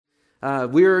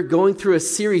We're going through a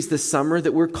series this summer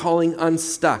that we're calling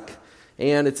Unstuck.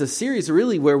 And it's a series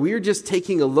really where we're just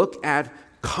taking a look at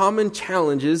common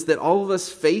challenges that all of us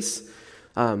face.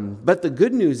 But the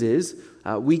good news is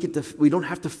we don't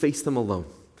have to face them alone.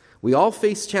 We all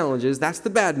face challenges. That's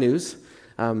the bad news.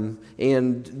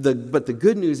 But the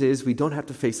good news is we don't have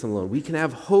to face them alone. We can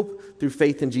have hope through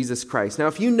faith in Jesus Christ. Now,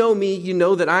 if you know me, you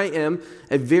know that I am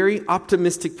a very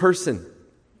optimistic person.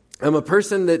 I'm a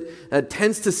person that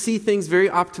tends to see things very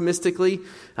optimistically.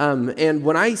 And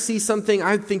when I see something,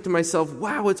 I think to myself,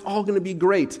 wow, it's all going to be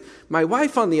great. My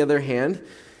wife, on the other hand,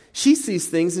 she sees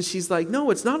things and she's like,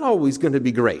 no, it's not always going to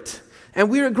be great. And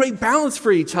we're a great balance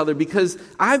for each other because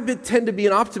I tend to be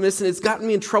an optimist, and it's gotten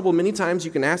me in trouble many times.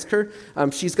 You can ask her.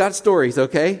 She's got stories,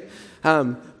 okay?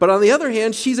 But on the other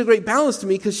hand, she's a great balance to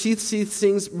me because she sees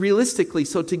things realistically.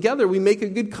 So together we make a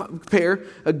good pair,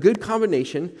 a good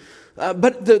combination.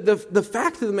 But the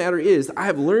fact of the matter is, I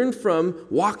have learned from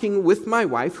walking with my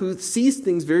wife, who sees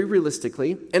things very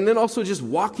realistically, and then also just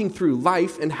walking through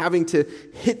life and having to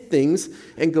hit things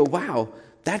and go, wow,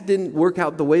 that didn't work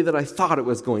out the way that I thought it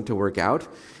was going to work out,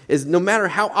 is no matter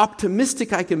how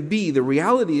optimistic I can be, the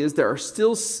reality is there are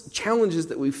still challenges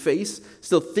that we face,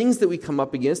 still things that we come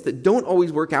up against that don't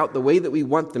always work out the way that we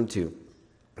want them to.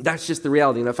 That's just the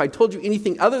reality. And if I told you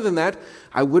anything other than that,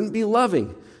 I wouldn't be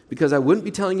loving, because I wouldn't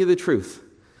be telling you the truth.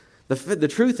 The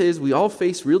truth is we all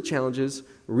face real challenges,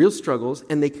 real struggles,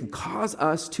 and they can cause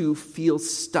us to feel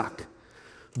stuck.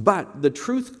 But the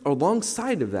truth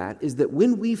alongside of that is that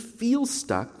when we feel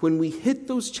stuck, when we hit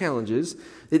those challenges,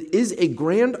 it is a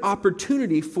grand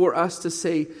opportunity for us to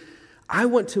say, I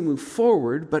want to move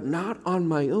forward, but not on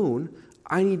my own.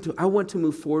 I want to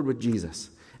move forward with Jesus.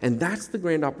 And that's the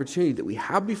grand opportunity that we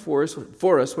have for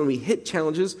us when we hit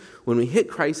challenges, when we hit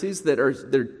crises that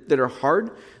are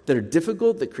hard, that are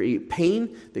difficult, that create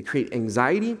pain, that create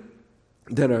anxiety,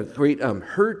 that create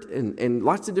hurt and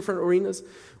lots of different arenas.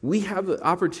 We have the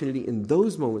opportunity in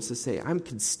those moments to say, I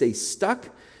can stay stuck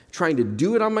trying to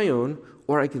do it on my own,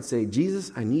 or I can say,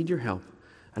 Jesus, I need your help,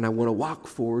 and I want to walk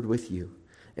forward with you.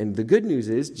 And the good news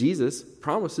is Jesus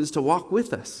promises to walk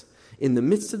with us in the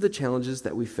midst of the challenges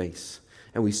that we face.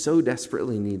 And we so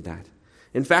desperately need that.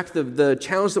 In fact, the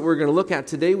challenge that we're going to look at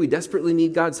today, we desperately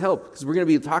need God's help, because we're going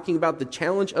to be talking about the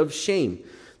challenge of shame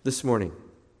this morning.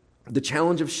 The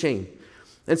challenge of shame.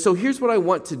 And so here's what I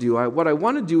want to do. What I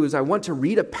want to do is I want to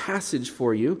read a passage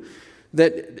for you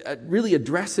that really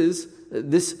addresses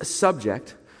this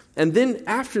subject. And then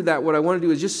after that, what I want to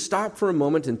do is just stop for a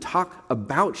moment and talk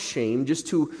about shame, just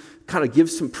to kind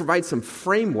of provide some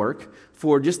framework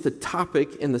for just the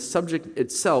topic and the subject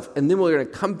itself. And then we're going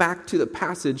to come back to the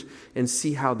passage and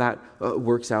see how that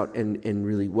works out and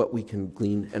really what we can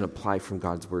glean and apply from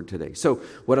God's word today. So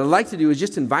what I'd like to do is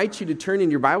just invite you to turn in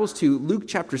your Bibles to Luke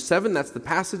chapter 7. That's the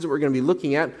passage that we're going to be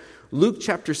looking at. Luke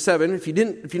chapter 7. If you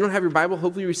don't have your Bible,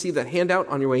 hopefully you received that handout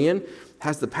on your way in. It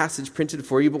has the passage printed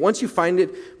for you. But once you find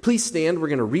it, please stand. We're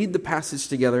going to read the passage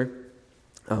together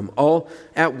all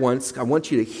at once. I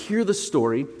want you to hear the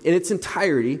story in its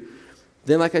entirety.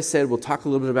 Then, like I said, we'll talk a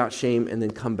little bit about shame and then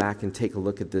come back and take a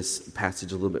look at this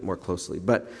passage a little bit more closely.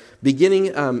 But beginning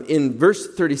in verse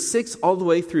 36 all the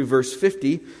way through verse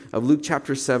 50 of Luke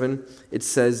chapter 7, it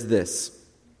says this.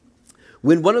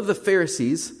 When one of the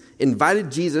Pharisees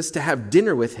invited Jesus to have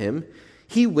dinner with him,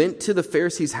 he went to the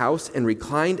Pharisee's house and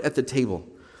reclined at the table.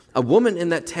 A woman in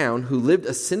that town who lived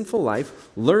a sinful life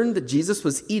learned that Jesus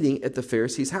was eating at the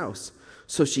Pharisee's house.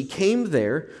 So she came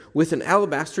there with an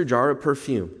alabaster jar of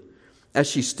perfume. As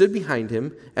she stood behind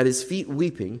him at his feet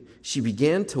weeping, she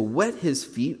began to wet his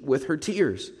feet with her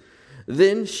tears.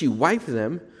 Then she wiped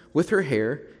them with her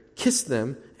hair, kissed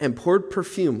them, and poured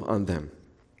perfume on them.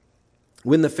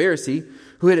 When the Pharisee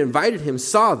who had invited him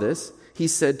saw this, he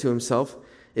said to himself,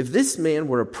 if this man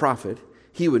were a prophet,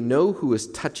 he would know who is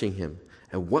touching him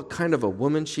and what kind of a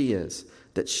woman she is,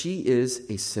 that she is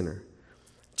a sinner.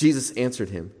 Jesus answered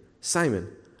him, Simon,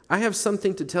 I have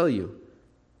something to tell you.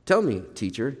 Tell me,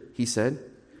 teacher, he said.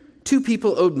 2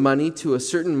 people owed money to a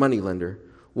certain moneylender.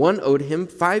 One owed him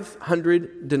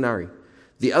 500 denarii,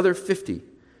 the other 50.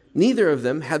 Neither of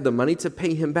them had the money to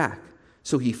pay him back,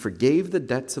 so he forgave the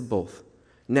debts of both.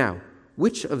 Now,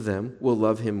 which of them will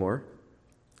love him more?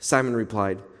 Simon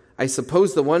replied, I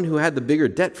suppose the one who had the bigger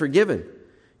debt forgiven.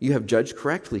 You have judged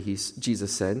correctly,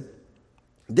 Jesus said.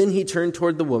 Then he turned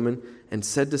toward the woman and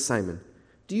said to Simon,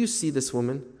 do you see this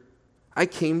woman? I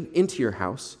came into your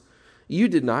house. You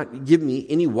did not give me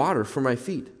any water for my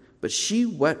feet, but she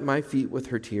wet my feet with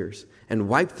her tears and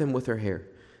wiped them with her hair.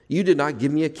 You did not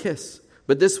give me a kiss,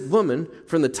 but this woman,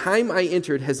 from the time I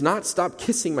entered, has not stopped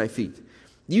kissing my feet.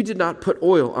 You did not put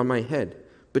oil on my head,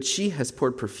 but she has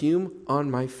poured perfume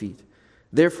on my feet.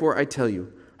 Therefore, I tell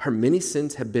you, her many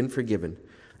sins have been forgiven,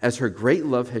 as her great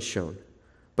love has shown.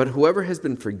 But whoever has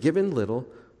been forgiven little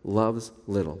loves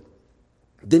little."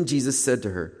 Then Jesus said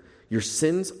to her, "Your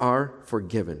sins are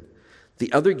forgiven."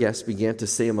 The other guests began to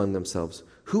say among themselves,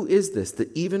 "Who is this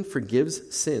that even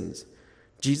forgives sins?"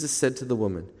 Jesus said to the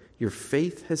woman, "Your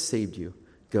faith has saved you.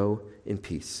 Go in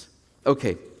peace."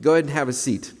 Okay, go ahead and have a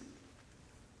seat.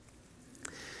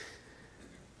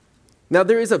 Now,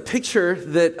 there is a picture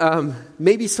that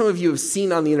maybe some of you have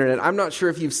seen on the internet. I'm not sure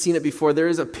if you've seen it before. There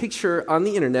is a picture on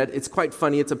the internet. It's quite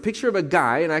funny. It's a picture of a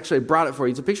guy, and actually I brought it for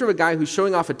you. It's a picture of a guy who's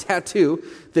showing off a tattoo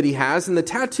that he has, and the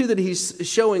tattoo that he's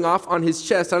showing off on his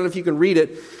chest, I don't know if you can read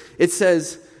it, it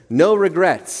says, "No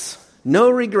regrets." No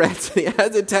regrets. He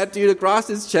has it tattooed across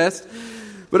his chest.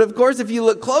 But of course, if you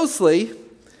look closely,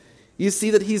 you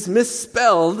see that he's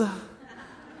misspelled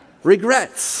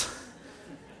regrets.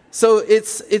 So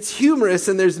it's humorous,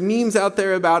 and there's memes out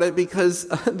there about it because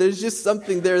there's just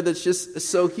something there that's just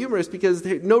so humorous, because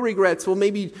no regrets. Well,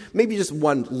 maybe just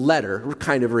one letter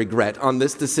kind of regret on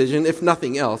this decision, if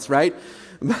nothing else, right?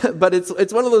 But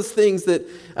it's one of those things that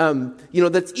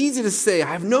that's easy to say. I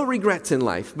have no regrets in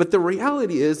life, but the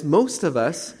reality is most of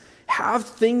us have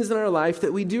things in our life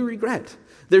that we do regret.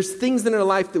 There's things in our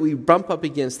life that we bump up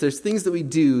against. There's things that we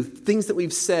do, things that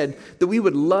we've said that we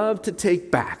would love to take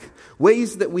back.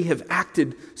 Ways that we have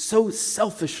acted so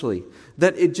selfishly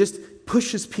that it just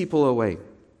pushes people away.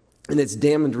 And it's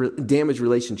damaged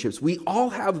relationships. We all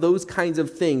have those kinds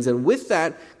of things. And with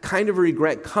that kind of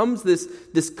regret comes this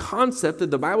concept that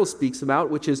the Bible speaks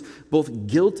about, which is both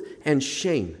guilt and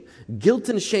shame. Guilt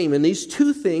and shame. And these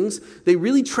two things, they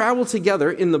really travel together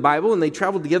in the Bible, and they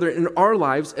travel together in our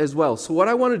lives as well. So what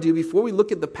I want to do before we look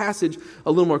at the passage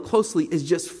a little more closely is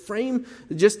just frame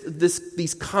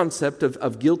these concept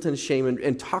of guilt and shame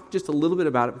and talk just a little bit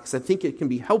about it, because I think it can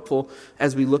be helpful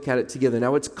as we look at it together.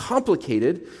 Now, it's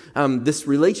complicated, this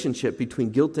relationship between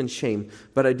guilt and shame,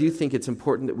 but I do think it's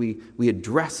important that we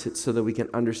address it so that we can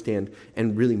understand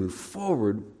and really move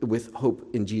forward with hope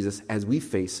in Jesus as we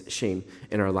face shame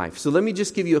in our life. So let me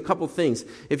just give you a couple things.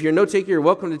 If you're a note taker, you're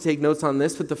welcome to take notes on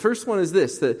this. But the first one is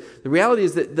this. The reality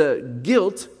is that the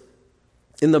guilt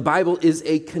in the Bible is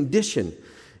a condition.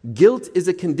 Guilt is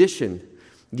a condition.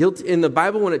 Guilt in the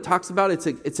Bible, when it talks about it,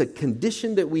 it's a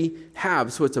condition that we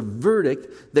have. So it's a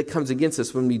verdict that comes against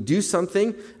us. When we do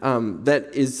something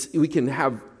we can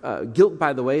have guilt,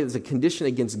 by the way, is a condition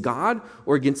against God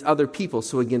or against other people.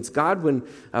 So against God, when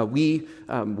we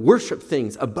worship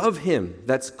things above Him,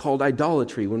 that's called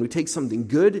idolatry. When we take something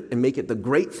good and make it the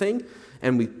great thing,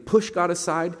 and we push God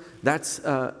aside, that's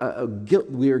a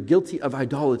guilt. We are guilty of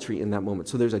idolatry in that moment.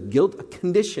 So there's a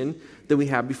condition that we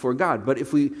have before God. But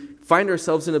if we find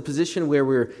ourselves in a position where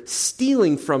we're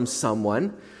stealing from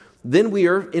someone, then we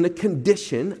are in a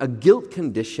guilt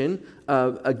condition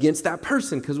against that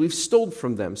person because we've stolen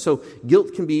from them. So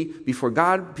guilt can be before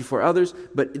God, before others,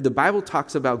 but the Bible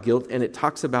talks about guilt, and it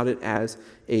talks about it as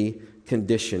a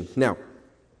condition. Now,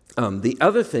 the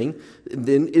other thing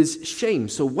then is shame.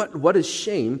 So what is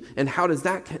shame, and how does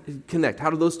that connect?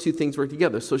 How do those two things work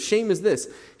together? So shame is this.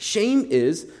 Shame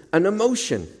is an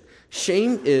emotion.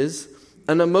 Shame is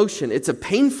an emotion. It's a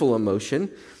painful emotion.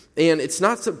 And it's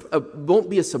won't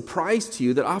be a surprise to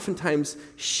you that oftentimes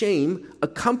shame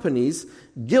accompanies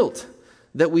guilt.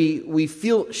 That we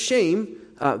feel shame,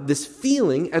 this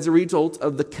feeling, as a result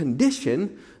of the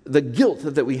condition, the guilt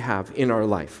that we have in our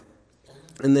life.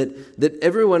 And that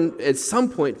everyone at some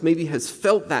point maybe has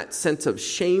felt that sense of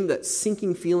shame, that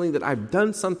sinking feeling that I've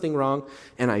done something wrong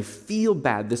and I feel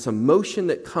bad. This emotion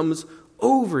that comes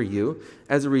over you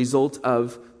as a result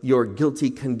of your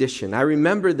guilty condition. I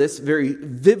remember this very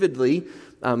vividly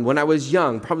when I was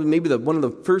young, probably maybe one of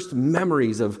the first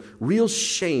memories of real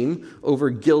shame over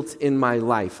guilt in my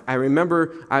life. I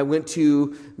remember I went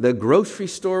to the grocery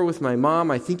store with my mom.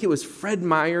 I think it was Fred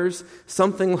Meyer's,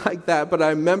 something like that. But I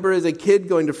remember as a kid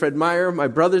going to Fred Meyer, my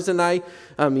brothers and I,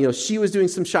 she was doing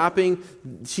some shopping.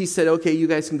 She said, okay, you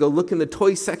guys can go look in the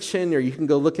toy section, or you can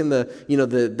go look in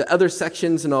the other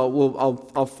sections, and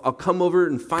I'll come over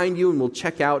and find you, and we'll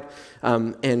check out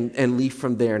and leave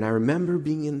from there. And I remember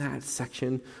being in that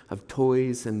section of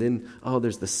toys, and then,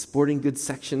 there's the sporting goods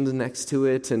section next to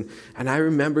it. And I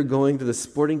remember going to the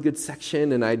sporting goods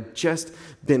section, and I'd just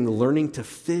been learning to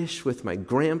fish with my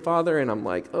grandfather, and I'm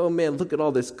like, oh man, look at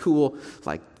all this cool,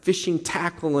 fishing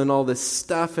tackle and all this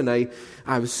stuff. And I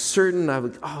was certain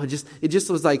it just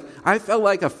was like, I felt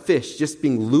like a fish just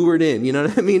being lured in, you know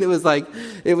what I mean? It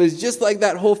was just like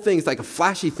that whole thing. It's like a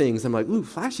flashy things. I'm like, ooh,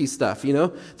 flashy stuff,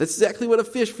 that's exactly what a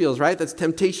fish feels, right? That's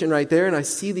temptation right there. And I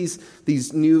see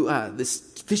these new,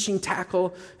 this fishing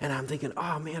tackle, and I'm thinking,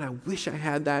 oh man, I wish I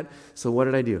had that. So what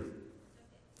did I do?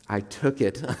 I took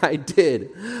it. I did.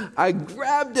 I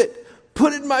grabbed it,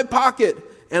 put it in my pocket,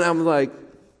 and I'm like,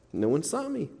 no one saw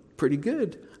me. Pretty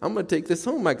good. I'm going to take this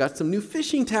home. I got some new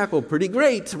fishing tackle. Pretty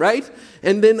great, right?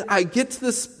 And then I get to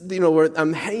this, where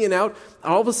I'm hanging out.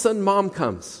 All of a sudden, Mom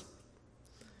comes.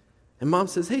 And Mom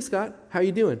says, hey, Scott, how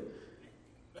you doing?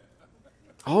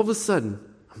 All of a sudden,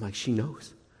 I'm like, she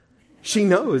knows. She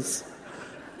knows.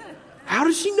 How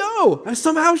does she know?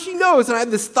 Somehow she knows. And I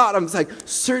had this thought. I'm like,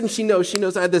 certain she knows. She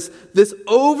knows. I had this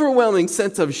overwhelming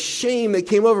sense of shame that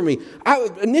came over me.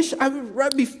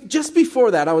 Just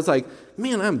before that, I was like,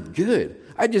 man, I'm good.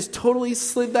 I just totally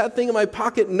slid that thing in my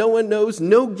pocket. No one knows.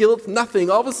 No guilt. Nothing.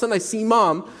 All of a sudden, I see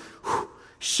Mom.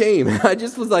 Shame. I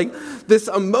just was like, this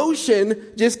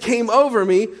emotion just came over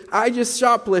me. I just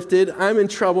shoplifted. I'm in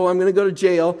trouble. I'm going to go to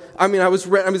jail. I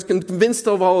was convinced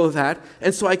of all of that.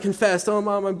 And so I confessed, oh,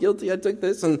 Mom, I'm guilty. I took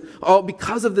this. And all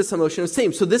because of this emotion of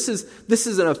shame. So this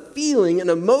is a feeling, an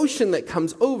emotion that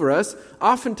comes over us,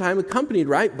 oftentimes accompanied,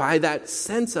 right, by that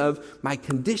sense of my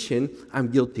condition,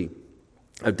 I'm guilty.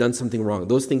 I've done something wrong.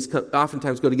 Those things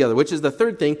oftentimes go together, which is the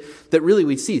third thing that really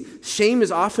we see. Shame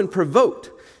is often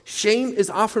provoked. Shame is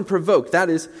often provoked. That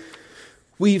is,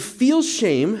 we feel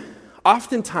shame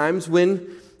oftentimes when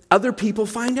other people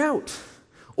find out,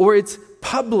 or it's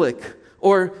public,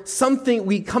 or something,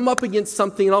 we come up against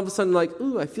something and all of a sudden like,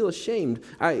 ooh, I feel ashamed.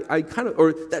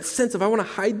 Or that sense of I want to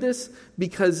hide this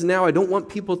because now I don't want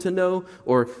people to know,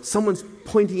 or someone's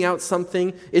pointing out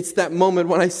something. It's that moment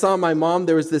when I saw my mom,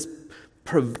 there was this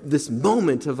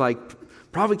moment of like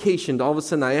provocation. All of a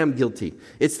sudden I am guilty.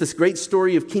 It's this great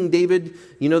story of King David.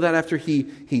 You know that after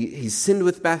he sinned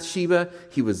with Bathsheba,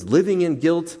 he was living in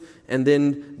guilt, and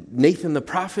then Nathan the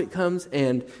prophet comes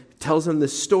and tells him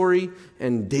this story,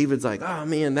 and David's like, oh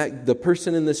man, the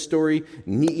person in this story,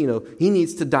 he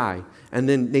needs to die. And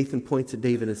then Nathan points at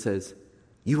David and says,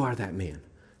 you are that man.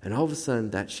 And all of a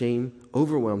sudden, that shame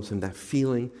overwhelms him, that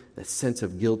feeling, that sense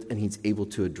of guilt, and he's able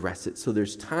to address it. So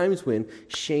there's times when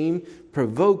shame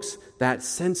provokes that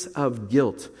sense of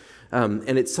guilt.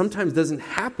 And it sometimes doesn't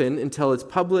happen until it's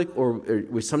public or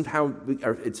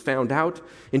it's found out.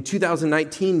 In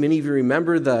 2019, many of you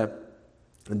remember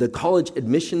the college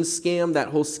admissions scam, that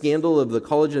whole scandal of the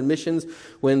college admissions,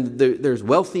 when there's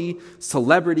wealthy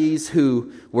celebrities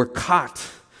who were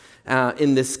caught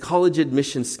in this college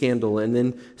admissions scandal. And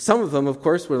then some of them, of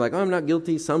course, were like, oh, I'm not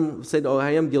guilty. Some said, oh,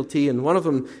 I am guilty. And one of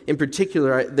them in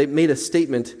particular, they made a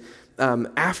statement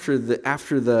after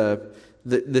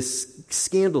this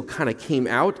scandal kind of came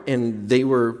out, and they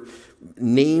were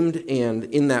named, and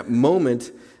in that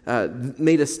moment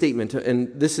made a statement.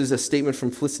 And this is a statement from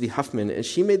Felicity Huffman. And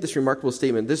she made this remarkable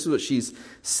statement. This is what she's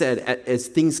said as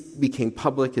things became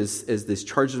public, as these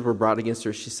charges were brought against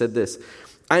her. She said this: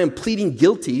 I am pleading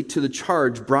guilty to the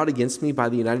charge brought against me by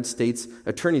the United States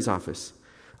Attorney's Office.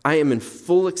 I am in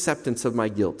full acceptance of my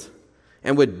guilt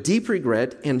and with deep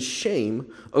regret and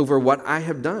shame over what I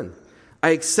have done.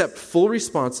 I accept full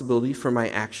responsibility for my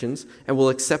actions and will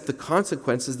accept the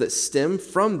consequences that stem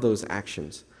from those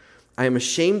actions. I am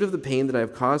ashamed of the pain that I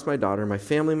have caused my daughter, my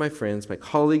family, my friends, my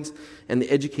colleagues, and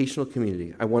the educational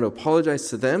community. I want to apologize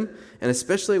to them, and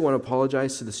especially I want to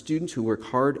apologize to the students who work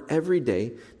hard every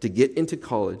day to get into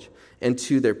college, and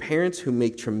to their parents who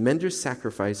make tremendous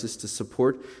sacrifices to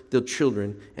support their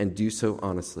children and do so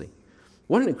honestly.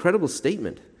 What an incredible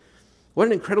statement. What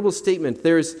an incredible statement.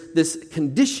 There's this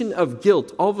condition of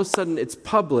guilt. All of a sudden it's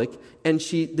public, and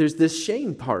there's this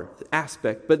shame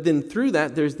aspect. But then through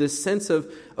that, there's this sense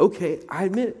of, okay, I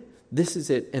admit it. This is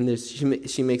it. And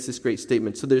she makes this great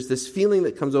statement. So there's this feeling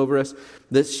that comes over us.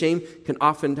 This shame can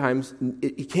oftentimes,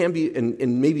 it can be,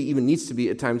 and maybe even needs to be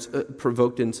at times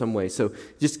provoked in some way. So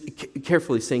just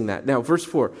carefully saying that. Now, verse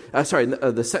 4.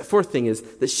 The fourth thing is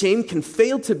that shame can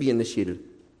fail to be initiated.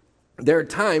 There are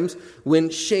times when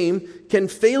shame can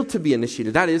fail to be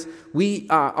initiated. That is, we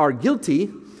are guilty,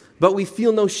 but we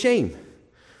feel no shame.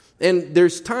 And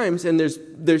there's times and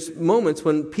there's moments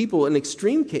when people in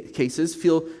extreme cases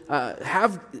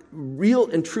have real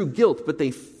and true guilt, but they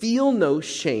feel no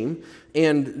shame.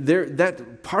 And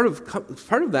that part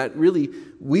of that really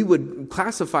we would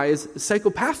classify as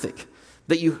psychopathic.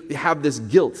 That you have this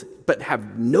guilt, but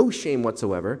have no shame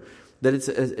whatsoever. That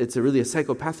it's really a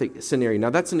psychopathic scenario.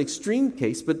 Now, that's an extreme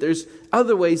case, but there's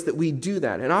other ways that we do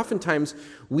that. And oftentimes,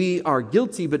 we are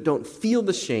guilty but don't feel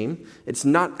the shame. It's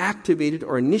not activated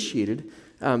or initiated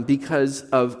because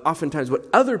of oftentimes what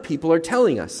other people are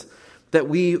telling us. That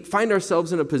we find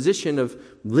ourselves in a position of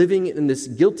living in this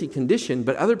guilty condition,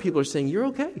 but other people are saying, you're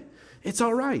okay. It's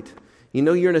all right.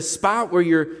 You're in a spot where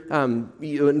you're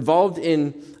involved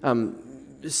in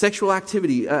sexual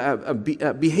activity,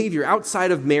 behavior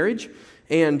outside of marriage,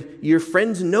 and your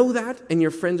friends know that, and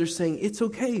your friends are saying, it's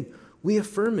okay, we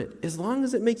affirm it. As long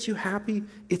as it makes you happy,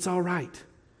 it's all right.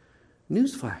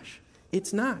 Newsflash,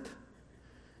 it's not.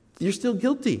 You're still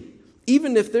guilty.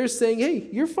 Even if they're saying, hey,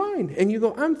 you're fine, and you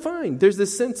go, I'm fine. There's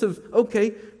this sense of,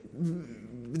 okay,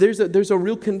 there's a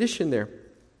real condition there.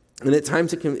 And at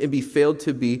times it can be failed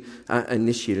to be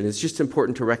initiated. It's just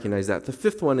important to recognize that. The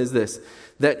fifth one is this,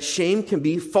 that shame can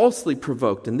be falsely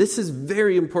provoked. And this is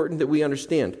very important that we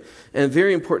understand, and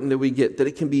very important that we get, that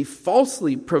it can be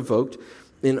falsely provoked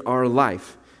in our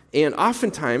life. And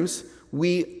oftentimes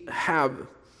we have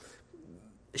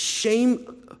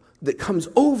shame that comes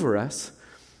over us,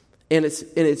 and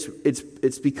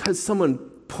it's because someone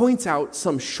points out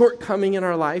some shortcoming in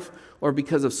our life, or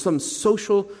because of some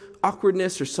social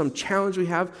awkwardness or some challenge we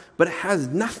have, but it has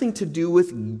nothing to do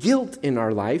with guilt in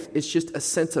our life. It's just a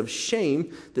sense of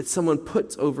shame that someone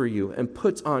puts over you and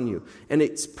puts on you. And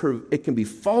it can be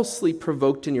falsely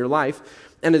provoked in your life.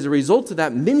 And as a result of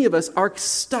that, many of us are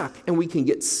stuck, and we can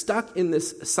get stuck in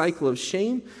this cycle of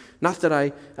shame. Not that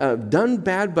I've done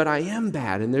bad, but I am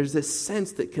bad. And there's this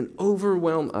sense that can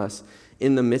overwhelm us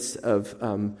in the midst of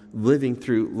living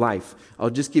through life. I'll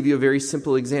just give you a very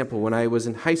simple example. When I was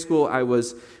in high school, I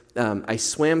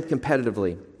swam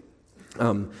competitively.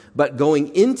 But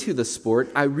going into the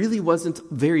sport, I really wasn't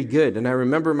very good. And I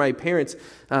remember my parents,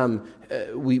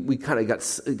 we kind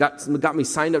of got me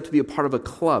signed up to be a part of a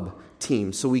club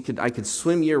team, so I could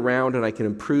swim year round, and I could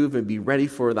improve and be ready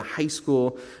for the high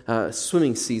school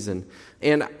swimming season.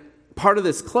 And part of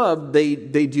this club, they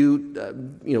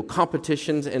do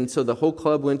competitions, and so the whole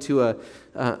club went to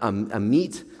a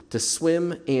meet to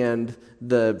swim, and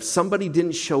somebody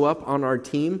didn't show up on our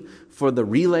team for the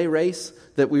relay race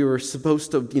that we were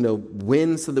supposed to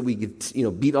win so that we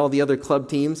could beat all the other club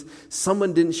teams.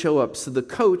 Someone didn't show up, so the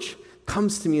coach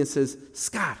comes to me and says,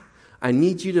 Scott, I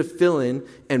need you to fill in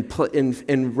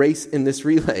and race in this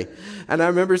relay. And I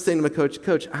remember saying to my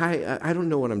coach, I don't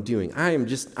know what I'm doing.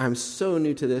 I'm so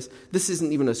new to this. This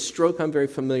isn't even a stroke I'm very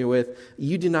familiar with.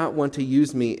 You do not want to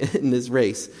use me in this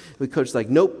race. The coach's like,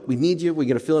 nope, we need you. We're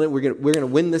going to fill in. We're going to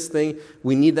win this thing.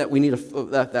 We need that. We need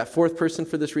that fourth person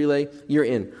for this relay. You're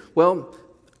in. Well,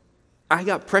 I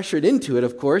got pressured into it,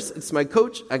 of course. It's my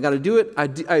coach. I got to do it. I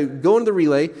go into the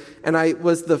relay, and I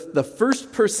was the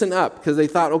first person up because they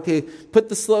thought, okay, put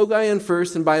the slow guy in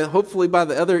first, and hopefully by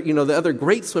the other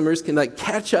great swimmers can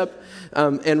catch up,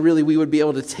 and really we would be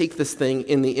able to take this thing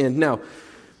in the end. Now,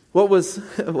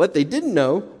 what they didn't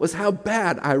know was how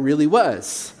bad I really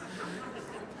was.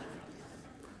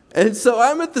 And so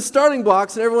I'm at the starting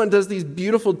blocks, and everyone does these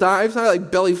beautiful dives. I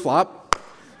belly flop,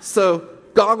 so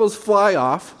goggles fly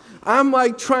off. I'm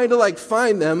trying to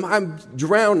find them. I'm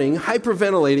drowning,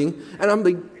 hyperventilating,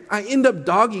 and I end up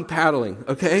doggy paddling,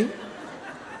 okay?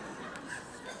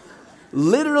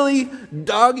 Literally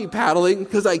doggy paddling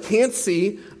because I can't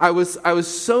see. I was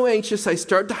so anxious I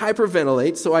start to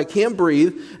hyperventilate, so I can't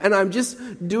breathe, and I'm just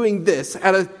doing this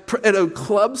at a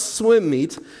club swim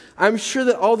meet. I'm sure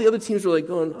that all the other teams were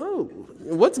going, oh,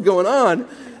 what's going on?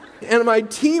 And my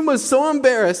team was so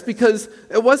embarrassed because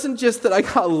it wasn't just that I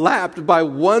got lapped by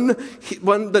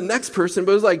the next person,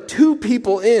 but it was two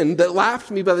people in that lapped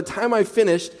me by the time I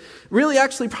finished. Really,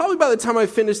 actually, probably by the time I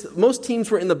finished, most teams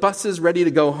were in the buses ready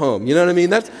to go home. You know what I mean?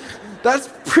 That's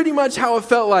pretty much how it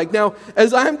felt like. Now,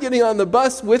 as I'm getting on the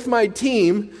bus with my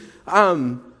team,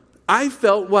 I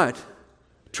felt what?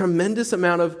 Tremendous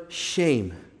amount of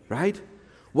shame, right?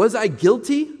 Was I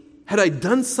guilty? Had I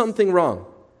done something wrong?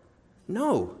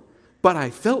 No. But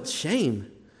I felt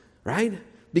shame, right?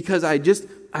 Because I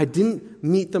didn't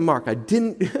meet the mark. It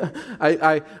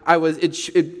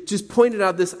just pointed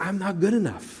out this, I'm not good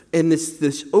enough. And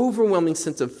this overwhelming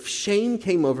sense of shame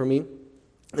came over me.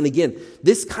 And again,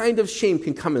 this kind of shame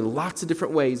can come in lots of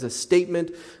different ways, a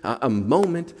statement, a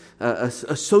moment, a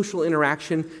social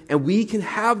interaction, and we can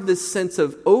have this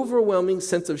overwhelming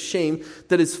sense of shame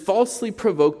that is falsely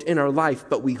provoked in our life,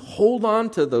 but we hold on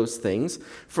to those things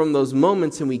from those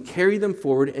moments and we carry them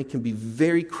forward, and it can be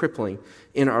very crippling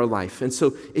in our life. And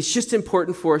so it's just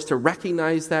important for us to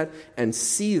recognize that and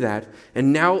see that.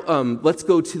 And now let's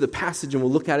go to the passage and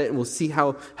we'll look at it and we'll see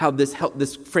how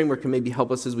this framework can maybe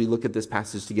help us as we look at this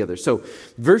passage together. So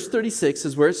verse 36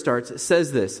 is where it starts. It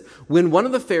says this: when one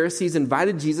of the Pharisees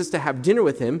invited Jesus to have dinner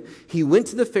with him, he went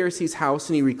to the Pharisee's house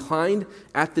and he reclined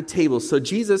at the table. So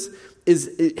Jesus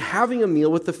is having a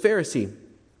meal with the Pharisee.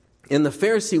 And the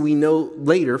Pharisee, we know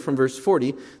later from verse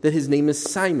 40 that his name is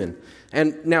Simon.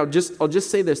 And now I'll just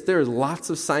say this, there are lots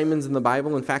of Simons in the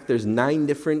Bible. In fact, there's 9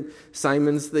 different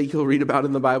Simons that you'll read about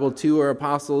in the Bible. 2 are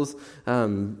apostles.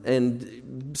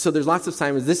 And so there's lots of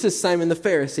Simons. This is Simon the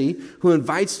Pharisee who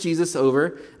invites Jesus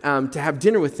over to have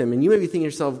dinner with him. And you may be thinking to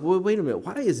yourself, well, wait a minute,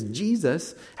 why is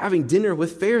Jesus having dinner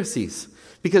with Pharisees?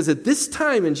 Because at this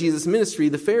time in Jesus' ministry,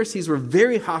 the Pharisees were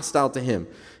very hostile to him.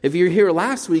 If you were here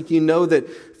last week, you know that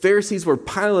Pharisees were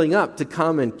piling up to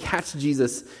come and catch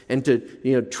Jesus and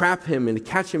to trap him and to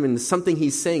catch him in something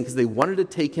he's saying because they wanted to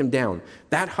take him down.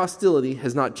 That hostility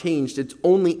has not changed. It's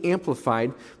only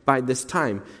amplified by this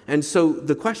time. And so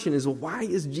the question is, well, why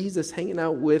is Jesus hanging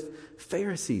out with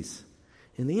Pharisees?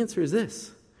 And the answer is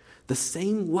this. The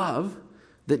same love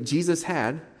that Jesus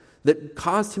had that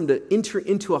caused him to enter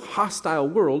into a hostile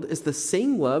world is the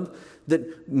same love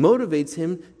that motivates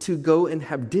him to go and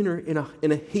have dinner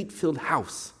in a hate-filled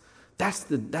house. That's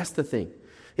the thing.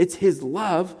 It's his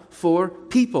love for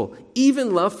people,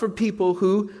 even love for people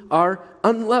who are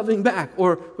unloving back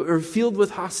or filled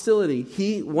with hostility.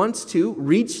 He wants to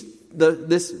reach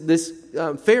this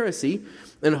Pharisee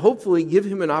and hopefully give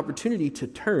him an opportunity to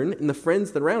turn, and the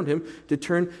friends that are around him, to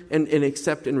turn and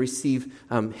accept and receive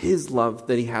his love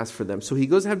that he has for them. So he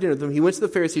goes to have dinner with them. He went to the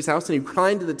Pharisee's house and he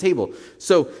reclined at the table.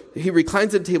 So he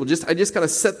reclines at the table. I just got to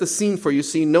set the scene for you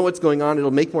so you know what's going on. It'll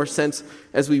make more sense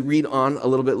as we read on a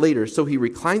little bit later. So he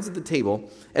reclines at the table.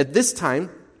 At this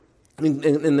time, in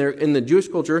the Jewish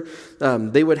culture,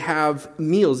 they would have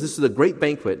meals. This was a great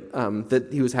banquet that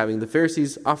he was having. The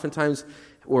Pharisees oftentimes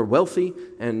were wealthy,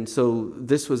 and so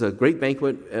this was a great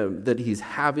banquet that he's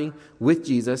having with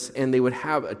Jesus, and they would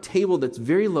have a table that's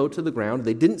very low to the ground.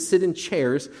 They didn't sit in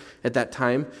chairs at that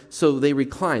time, so they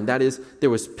reclined. That is,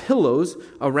 there was pillows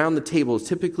around the table,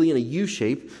 typically in a U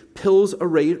shape, pillows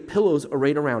arrayed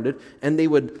around it, and they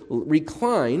would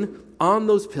recline on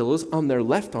those pillows on their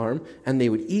left arm, and they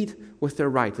would eat with their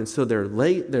right. And so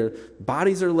their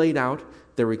bodies are laid out,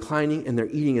 they're reclining, and they're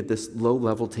eating at this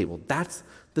low-level table. That's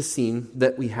the scene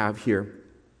that we have here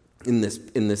in this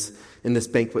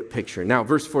banquet picture. Now,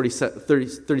 verse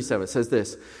 37 says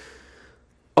this.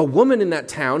 A woman in that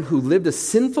town who lived a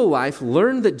sinful life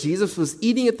learned that Jesus was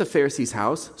eating at the Pharisee's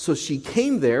house, so she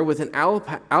came there with an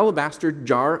alabaster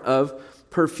jar of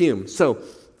perfume. So,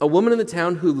 a woman in the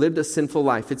town who lived a sinful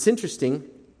life. It's interesting.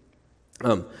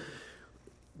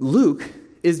 Luke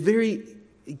is very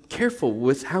careful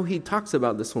with how he talks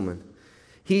about this woman.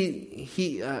 By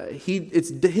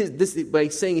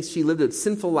saying she lived a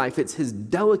sinful life, it's his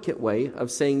delicate way of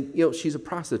saying, she's a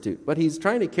prostitute. But he's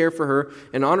trying to care for her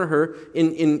and honor her,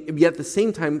 yet at the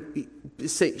same time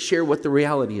share what the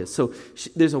reality is. So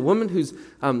there's a woman who's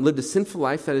lived a sinful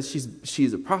life. That is,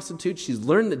 she's a prostitute. She's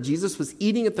learned that Jesus was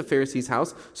eating at the Pharisee's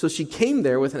house, so she came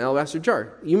there with an alabaster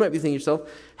jar. You might be thinking to yourself,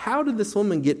 how did this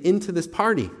woman get into this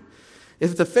party?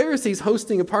 If the Pharisee's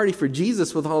hosting a party for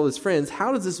Jesus with all his friends,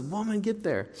 how does this woman get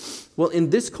there? Well,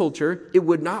 in this culture, it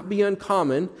would not be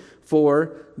uncommon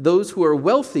for those who are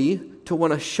wealthy to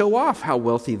want to show off how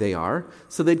wealthy they are.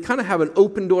 So they'd kind of have an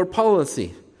open door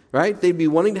policy, right? They'd be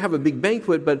wanting to have a big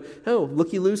banquet, but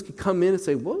looky-loos could come in and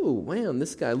say, whoa, man,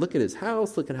 this guy, look at his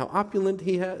house, look at how opulent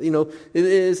it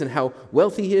is and how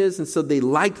wealthy he is. And so they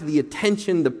liked the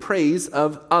attention, the praise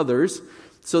of others.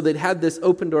 So they'd had this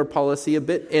open door policy a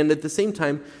bit, and at the same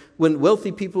time, when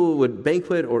wealthy people would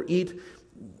banquet or eat,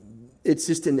 it's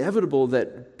just inevitable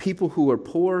that people who are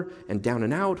poor and down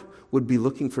and out would be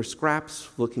looking for scraps,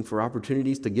 looking for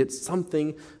opportunities to get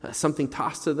something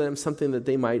tossed to them, something that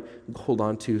they might hold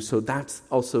on to. So that's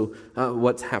also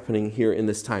what's happening here in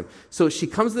this time. So she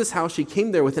comes to this house. She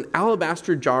came there with an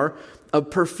alabaster jar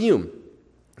of perfume.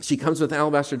 She comes with an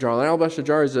alabaster jar. An alabaster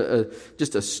jar is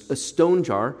just a stone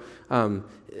jar, and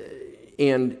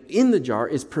in the jar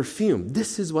is perfume.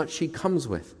 This is what she comes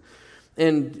with.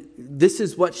 And this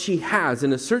is what she has.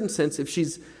 In a certain sense, if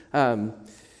she's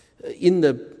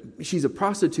she's a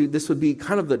prostitute, this would be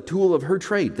kind of the tool of her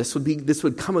trade. This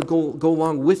would come and go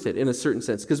along with it in a certain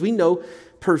sense. Because we know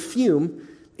perfume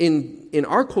in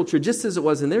our culture, just as it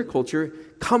was in their culture,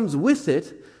 comes with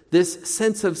it this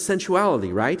sense of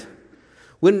sensuality, right?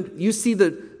 When you see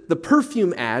the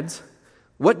perfume ads,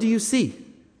 what do you see?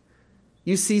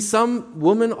 You see some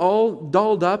woman all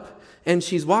dolled up, and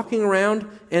she's walking around,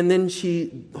 and then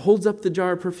she holds up the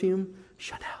jar of perfume.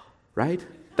 Chanel, right?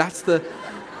 That's the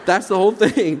whole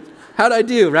thing. How'd I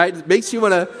do, right? It makes you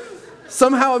want to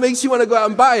go out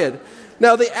and buy it.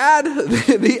 Now the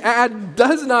ad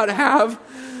does not have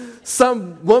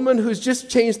some woman who's just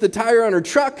changed the tire on her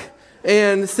truck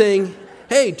and saying,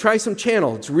 hey, try some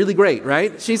Chanel. It's really great,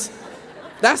 right?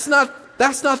 That's not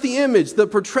That's not the image. The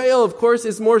portrayal, of course,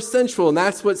 is more sensual, and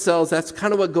that's what sells. That's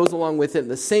kind of what goes along with it. In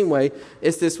the same way,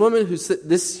 it's this woman she's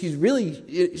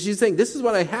saying, this is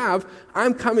what I have.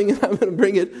 I'm coming, and I'm going to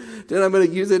bring it, and I'm going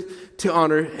to use it to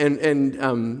honor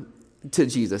and to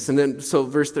Jesus. And then, so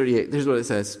verse 38, here's what it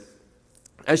says.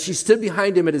 As she stood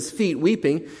behind him at his feet,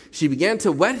 weeping, she began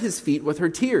to wet his feet with her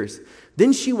tears.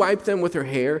 Then she wiped them with her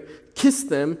hair, kissed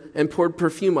them, and poured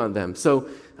perfume on them. So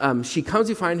she comes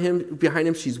behind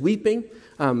him, she's weeping.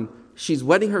 She's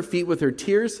wetting her feet with her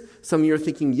tears. Some of you are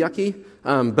thinking yucky,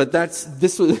 but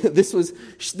this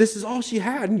is all she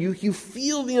had. And you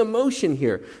feel the emotion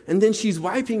here. And then she's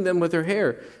wiping them with her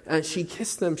hair. She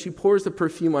kissed them. She pours the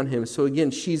perfume on him. So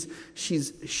again, she's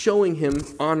showing him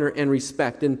honor and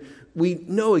respect. And we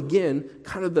know again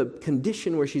kind of the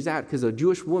condition where she's at, because a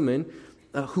Jewish woman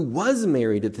who was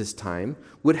married at this time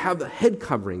would have a head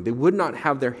covering. They would not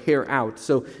have their hair out.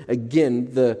 So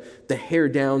again, the hair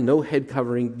down, no head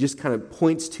covering, just kind of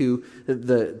points to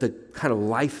the kind of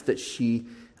life that she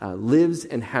lives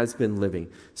and has been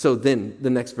living. So then the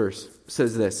next verse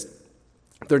says this,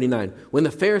 39. When the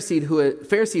Pharisee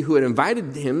who had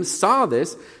invited him saw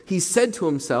this, he said to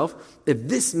himself, if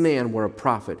this man were a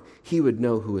prophet, he would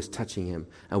know who is touching him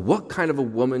and what kind of a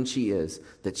woman she is,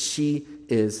 that she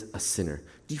is a sinner.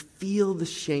 Do you feel the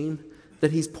shame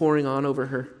that he's pouring on over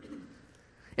her?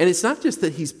 And it's not just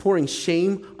that he's pouring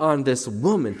shame on this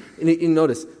woman. And you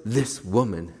notice, this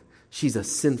woman, she's a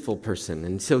sinful person.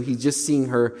 And so he's just seeing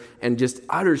her and just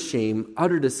utter shame,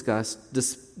 utter disgust,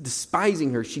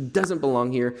 despising her. She doesn't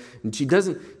belong here. And she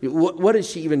doesn't, what is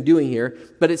she even doing here?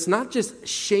 But it's not just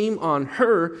shame on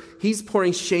her. He's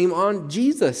pouring shame on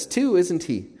Jesus too, isn't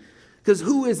he? Because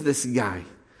who is this guy?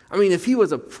 I mean, if he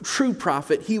was a true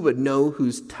prophet, he would know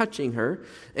who's touching her,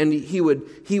 and he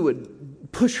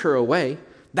would push her away.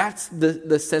 That's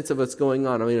the sense of what's going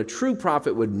on. I mean, a true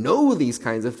prophet would know these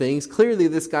kinds of things. Clearly,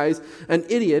 this guy's an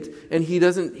idiot, and he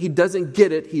doesn't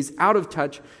get it. He's out of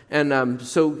touch, and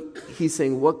so he's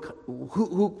saying,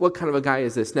 what kind of a guy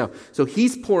is this? Now, so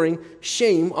he's pouring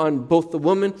shame on both the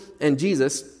woman and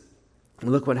Jesus.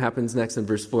 And look what happens next in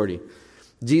verse 40.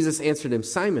 Jesus answered him,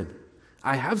 Simon,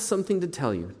 I have something to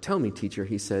tell you. Tell me, teacher,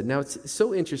 he said. Now, it's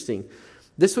so interesting.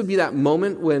 This would be that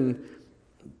moment when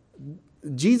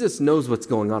Jesus knows what's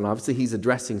going on. Obviously, he's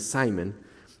addressing Simon.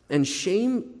 And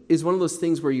shame is one of those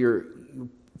things where your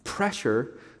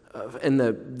pressure and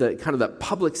the kind of that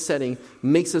public setting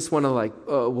makes us want to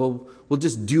we'll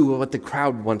just do what the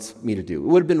crowd wants me to do. It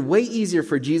would have been way easier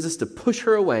for Jesus to push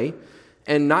her away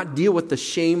and not deal with the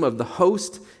shame of the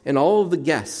host and all of the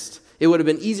guests. It would have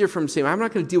been easier for him to say, I'm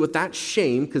not going to deal with that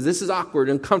shame because this is awkward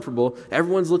and uncomfortable.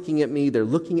 Everyone's looking at me. They're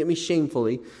looking at me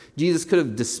shamefully. Jesus could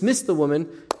have dismissed the woman,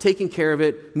 taken care of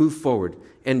it, moved forward,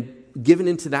 and given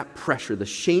into that pressure, the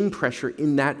shame pressure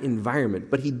in that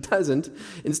environment. But he doesn't.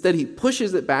 Instead, he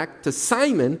pushes it back to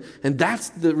Simon, and that's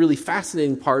the really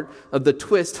fascinating part of the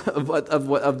twist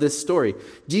of this story.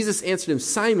 Jesus answered him,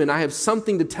 Simon, I have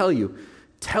something to tell you.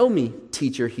 Tell me,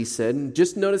 teacher, he said. And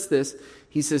just notice this.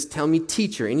 He says, tell me,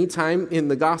 teacher. Anytime in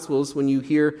the Gospels when you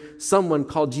hear someone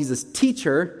call Jesus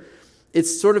teacher,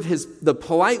 it's sort of the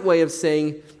polite way of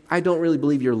saying, I don't really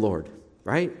believe you're Lord,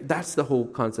 right? That's the whole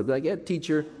concept. Like, yeah,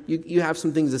 teacher, you have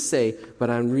some things to say, but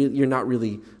you're not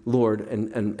really Lord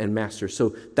and master.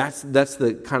 So that's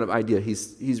the kind of idea.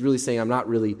 He's really saying,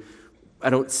 I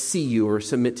don't see you or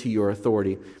submit to your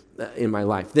authority in my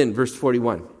life. Then verse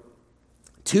 41.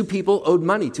 2 people owed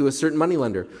money to a certain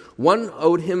moneylender. One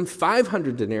owed him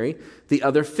 500 denarii, the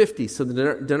other 50. So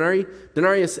the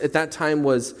denarius at that time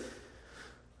was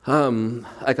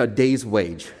like a day's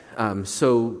wage.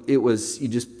 So it was, you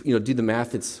just do the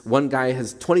math. It's one guy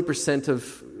has 20%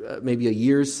 of maybe a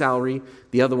year's salary.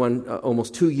 The other one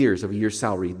almost 2 years of a year's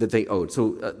salary that they owed.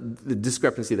 So the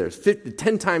discrepancy there is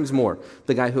 10 times more.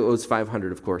 The guy who owes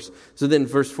 500, of course. So then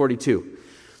verse 42.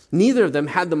 Neither of them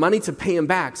had the money to pay him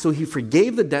back, so he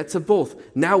forgave the debts of both.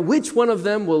 Now, which one of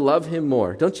them will love him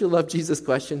more? Don't you love Jesus'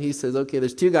 question? He says, okay,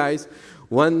 there's 2 guys,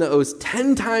 one that owes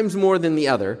 10 times more than the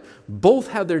other. Both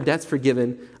have their debts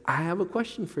forgiven. I have a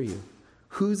question for you.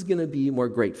 Who's going to be more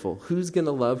grateful? Who's going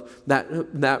to love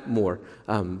that more?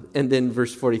 And then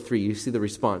verse 43, you see the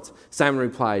response. Simon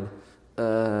replied,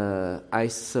 I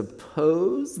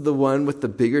suppose the one with the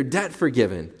bigger debt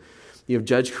forgiven. You have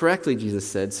judged correctly, Jesus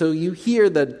said. So you hear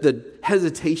the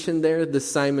hesitation there. The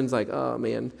Simon's like, oh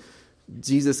man,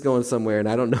 Jesus going somewhere and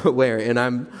I don't know where. And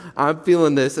I'm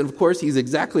feeling this. And of course, he's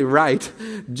exactly right.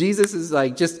 Jesus is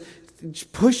like, just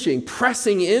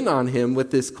pressing in on him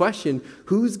with this question,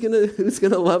 who's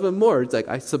gonna love him more? It's like,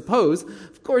 I suppose,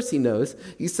 of course he knows.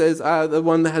 He says, the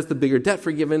one that has the bigger debt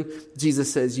forgiven.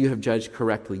 Jesus says, you have judged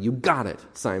correctly. You got it,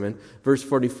 Simon. Verse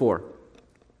 44.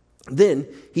 Then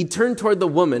he turned toward the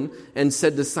woman and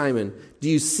said to Simon, do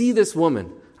you see this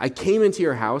woman? I came into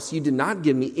your house. You did not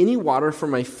give me any water for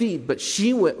my feet, but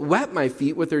she wet my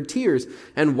feet with her tears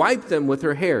and wiped them with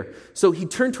her hair. So he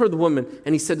turned toward the woman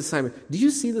and he said to Simon, do you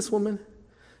see this woman?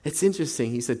 It's interesting.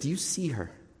 He said, do you see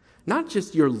her? Not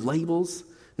just your labels,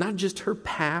 not just her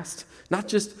past, not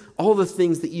just all the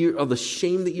things all the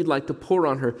shame that you'd like to pour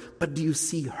on her, but do you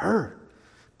see her?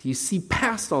 Do you see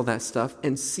past all that stuff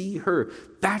and see her?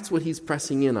 That's what he's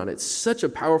pressing in on. It's such a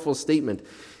powerful statement.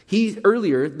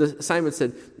 Simon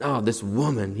said, oh, this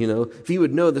woman, if he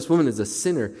would know this woman is a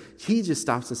sinner. He just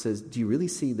stops and says, do you really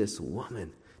see this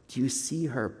woman? Do you see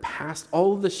her past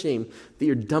all of the shame that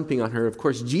you're dumping on her? Of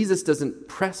course, Jesus doesn't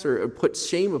press her or put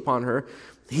shame upon her.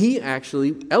 He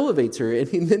actually elevates her,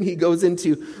 and then he goes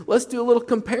into, let's do a little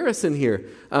comparison here.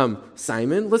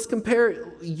 Simon, let's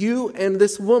compare you and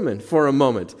this woman for a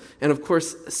moment. And of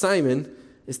course, Simon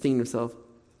is thinking to himself,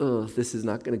 oh, this is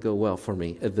not going to go well for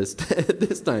me at this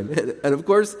time. And of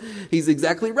course, he's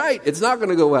exactly right. It's not going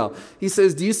to go well. He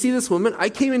says, do you see this woman? I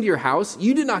came into your house.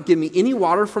 You did not give me any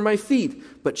water for my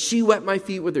feet, but she wet my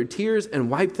feet with her tears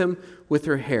and wiped them with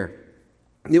her hair.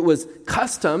 It was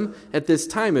custom at this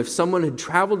time, if someone had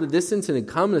traveled a distance and had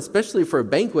come, and especially for a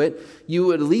banquet, you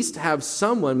would at least have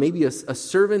someone, maybe a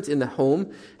servant in the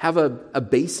home, have a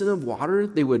basin of water.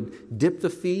 They would dip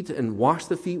the feet and wash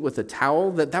the feet with a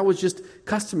towel. That was just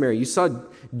customary. You saw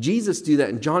Jesus do that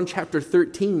in John chapter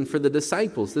 13 for the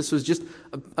disciples. This was just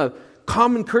a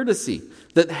common courtesy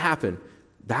that happened.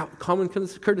 That common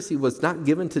courtesy was not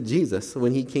given to Jesus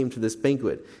when he came to this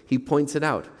banquet. He points it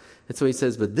out. And so he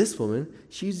says, but this woman,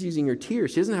 she's using her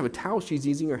tears. She doesn't have a towel. She's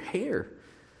using her hair.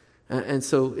 And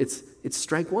so it's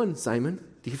strike one, Simon.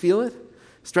 Do you feel it?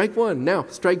 Strike one. Now,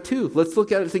 strike two. Let's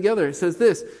look at it together. It says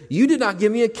this, you did not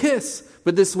give me a kiss,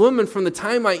 but this woman from the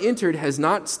time I entered has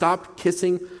not stopped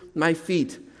kissing my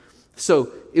feet.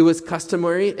 So it was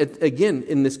customary, again,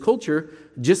 in this culture,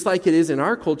 just like it is in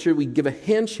our culture, we give a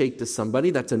handshake to somebody.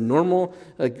 That's a normal,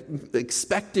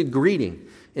 expected greeting.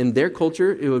 In their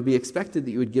culture, it would be expected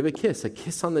that you would give a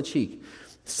kiss on the cheek.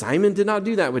 Simon did not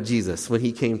do that with Jesus when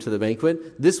he came to the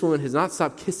banquet. This woman has not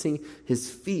stopped kissing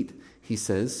his feet, he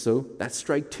says. So that's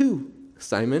strike two,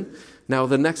 Simon. Now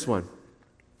the next one.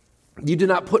 You do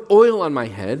not put oil on my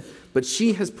head, but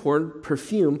she has poured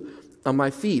perfume on my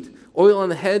feet. Oil on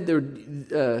the head,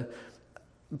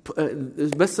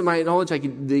 as best of my knowledge, I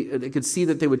could see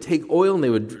that they would take oil and they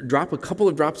would drop a couple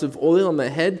of drops of oil on the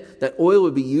head. That oil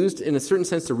would be used in a certain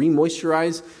sense to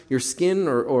re-moisturize your skin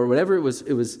or whatever. It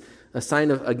was a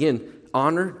sign of, again,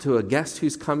 honor to a guest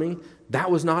who's coming.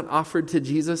 That was not offered to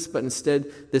Jesus, but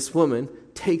instead this woman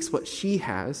takes what she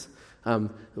has,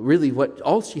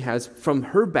 all she has from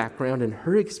her background and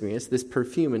her experience, this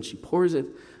perfume, and she pours it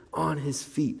on his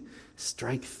feet.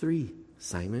 Strike three,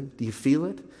 Simon. Do you feel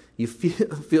it? You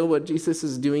feel what Jesus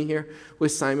is doing here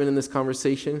with Simon in this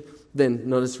conversation? Then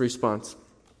notice the response.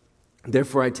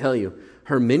 Therefore I tell you,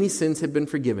 her many sins have been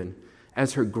forgiven,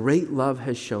 as her great love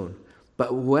has shown. But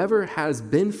whoever has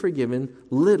been forgiven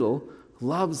little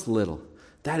loves little.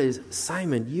 That is,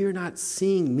 Simon, you're not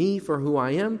seeing me for who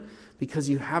I am because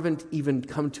you haven't even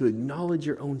come to acknowledge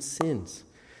your own sins,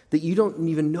 that you don't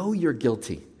even know you're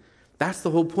guilty. That's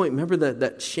the whole point. Remember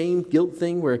that shame, guilt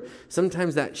thing where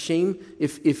sometimes that shame,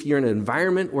 if you're in an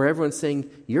environment where everyone's saying,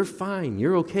 you're fine,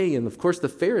 you're okay. And of course the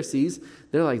Pharisees,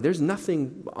 they're like, there's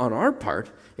nothing on our part.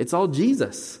 It's all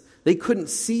Jesus. They couldn't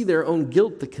see their own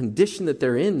guilt, the condition that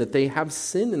they're in, that they have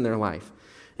sin in their life.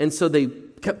 And so they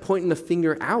kept pointing the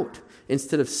finger out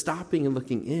instead of stopping and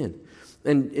looking in.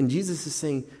 And Jesus is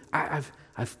saying,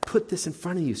 I've put this in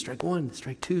front of you. Strike one,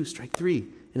 strike two, strike three.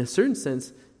 In a certain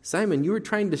sense, Simon, you were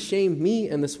trying to shame me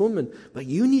and this woman, but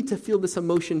you need to feel this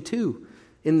emotion too,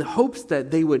 in the hopes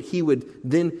that he would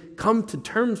then come to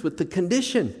terms with the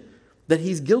condition that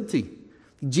he's guilty.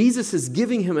 Jesus is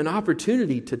giving him an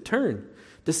opportunity to turn,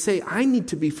 to say, I need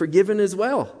to be forgiven as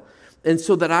well, and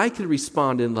so that I can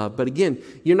respond in love. But again,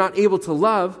 you're not able to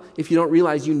love if you don't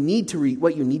realize you need to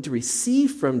what you need to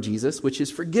receive from Jesus, which is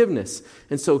forgiveness.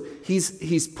 And so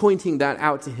he's pointing that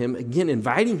out to him, again,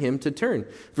 inviting him to turn.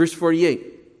 Verse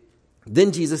 48.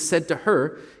 Then Jesus said to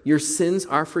her, your sins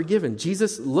are forgiven.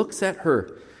 Jesus looks at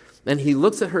her, and he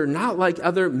looks at her not like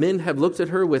other men have looked at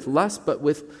her with lust, but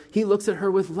he looks at her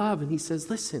with love, and he says,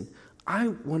 listen, I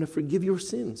want to forgive your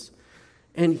sins.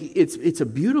 And it's a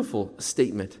beautiful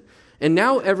statement. And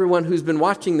now everyone who's been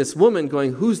watching this woman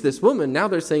going, who's this woman? Now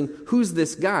they're saying, who's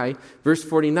this guy? Verse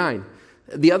 49.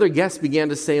 The other guests began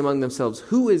to say among themselves,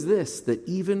 who is this that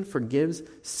even forgives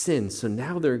sins? So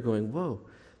now they're going, whoa,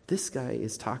 this guy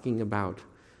is talking about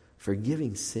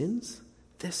forgiving sins?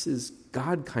 This is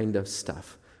God kind of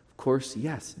stuff. Of course,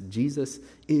 yes, Jesus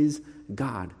is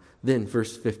God. Then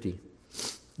verse 50.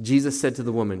 Jesus said to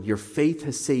the woman, your faith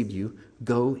has saved you.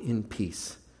 Go in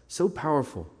peace. So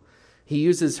powerful. He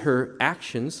uses her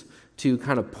actions to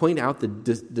kind of point out the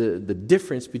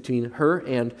difference between her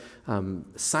and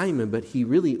Simon, but he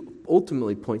really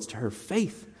ultimately points to her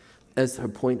faith as her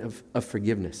point of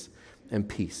forgiveness and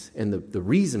peace and the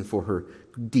reason for her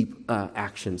deep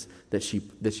actions that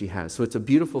she has. So it's a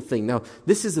beautiful thing. Now,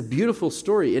 this is a beautiful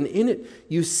story, and in it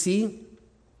you see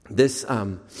this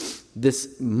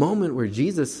moment where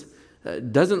Jesus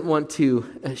doesn't want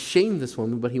to shame this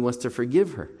woman, but he wants to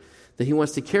forgive her. That he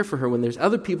wants to care for her. When there's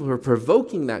other people who are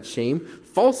provoking that shame,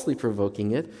 falsely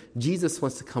provoking it, Jesus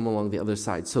wants to come along the other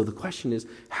side. So the question is,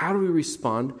 how do we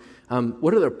respond?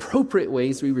 What are the appropriate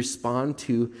ways we respond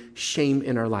to shame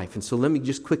in our life? And so let me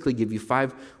just quickly give you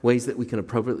 5 ways that we can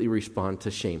appropriately respond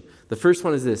to shame. The first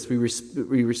one is this. We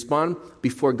respond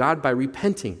before God by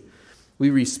repenting. We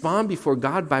respond before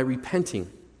God by repenting.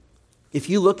 If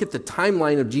you look at the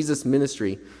timeline of Jesus'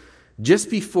 ministry,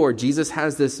 just before Jesus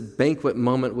has this banquet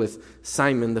moment with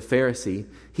Simon the Pharisee,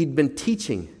 he'd been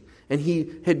teaching. And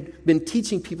he had been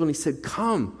teaching people, and he said,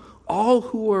 come, all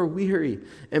who are weary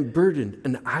and burdened,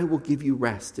 and I will give you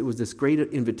rest. It was this great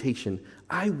invitation.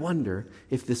 I wonder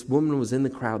if this woman was in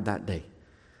the crowd that day,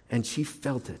 and she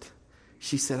felt it.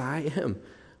 She said, I am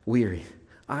weary.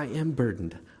 I am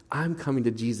burdened. I'm coming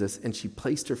to Jesus. And she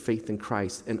placed her faith in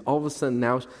Christ. And all of a sudden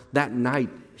now, that night,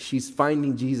 she's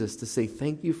finding Jesus to say,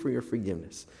 thank you for your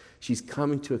forgiveness. She's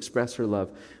coming to express her love.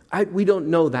 We don't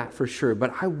know that for sure,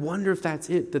 but I wonder if that's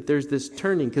it, that there's this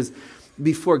turning. Because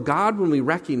before God, when we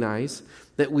recognize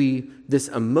that this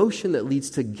emotion that leads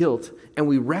to guilt, and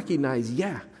we recognize,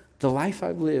 the life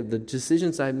I've lived, the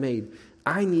decisions I've made,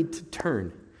 I need to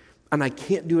turn. And I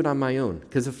can't do it on my own.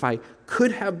 Because if I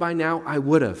could have by now, I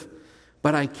would have.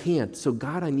 But I can't. So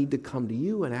God, I need to come to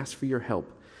you and ask for your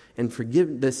help. And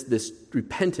forgive this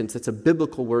repentance. That's a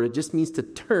biblical word. It just means to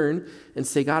turn and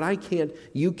say, God, I can't.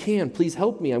 You can. Please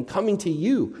help me. I'm coming to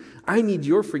you. I need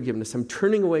your forgiveness. I'm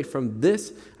turning away from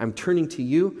this. I'm turning to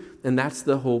you. And that's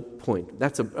the whole point.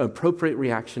 That's an appropriate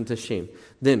reaction to shame.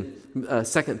 Then,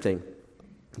 second thing.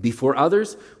 Before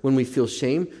others, when we feel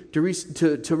shame, to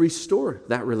restore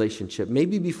that relationship.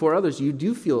 Maybe before others, you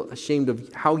do feel ashamed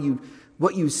of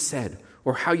what you said,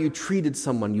 or how you treated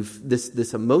someone.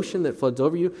 This emotion that floods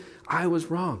over you, I was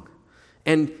wrong.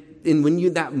 And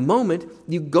when that moment,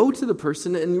 you go to the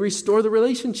person and you restore the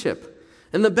relationship.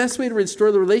 And the best way to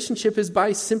restore the relationship is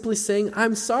by simply saying,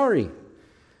 I'm sorry.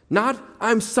 Not,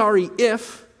 I'm sorry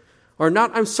if, or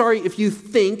not, I'm sorry if you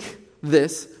think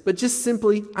this, but just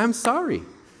simply, I'm sorry.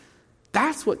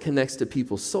 That's what connects to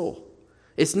people's soul.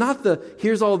 It's not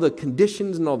here's all the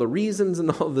conditions and all the reasons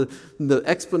and all the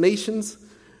explanations.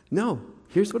 No,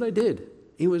 here's what I did.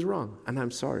 It was wrong, and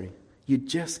I'm sorry. You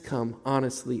just come,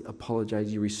 honestly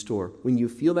apologize, you restore. When you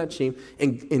feel that shame,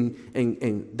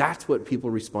 and that's what people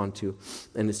respond to,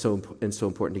 and it's so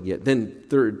important to get. Then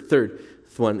third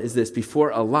one is this: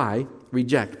 before a lie,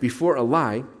 reject. Before a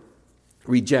lie,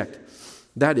 reject.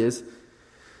 That is,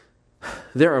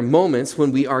 there are moments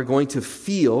when we are going to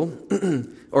feel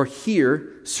or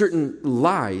hear certain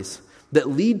lies that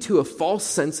lead to a false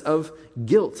sense of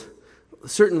guilt.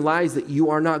 Certain lies that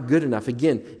you are not good enough.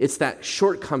 Again, it's that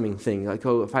shortcoming thing. Like,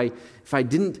 if I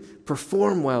didn't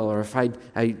perform well, or if I'm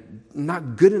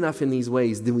not good enough in these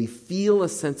ways, then we feel a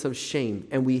sense of shame,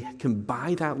 and we can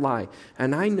buy that lie.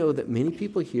 And I know that many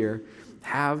people here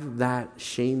have that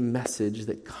shame message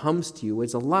that comes to you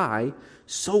as a lie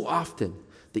so often,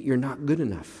 that you're not good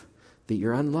enough, that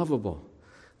you're unlovable,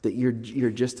 that you're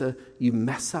just you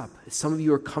mess up. Some of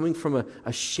you are coming from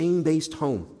a shame-based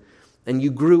home. And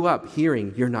you grew up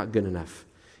hearing you're not good enough.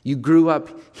 You grew up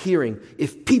hearing,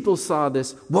 if people saw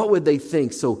this, what would they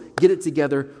think? So get it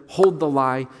together, hold the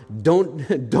lie,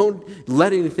 don't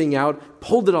let anything out,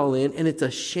 hold it all in, and it's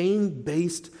a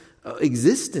shame-based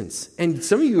existence. And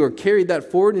some of you are carried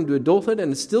that forward into adulthood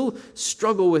and still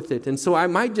struggle with it. And so I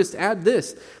might just add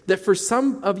this, that for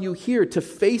some of you here to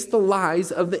face the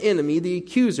lies of the enemy, the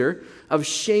accuser, of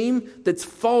shame that's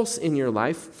false in your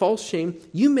life, false shame,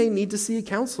 you may need to see a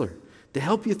counselor to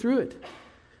help you through it.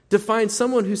 To find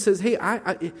someone who says, hey,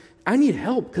 I need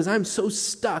help because I'm so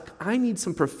stuck. I need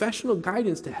some professional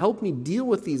guidance to help me deal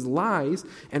with these lies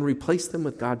and replace them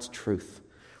with God's truth.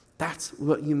 That's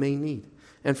what you may need.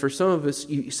 And for some of us,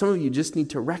 some of you just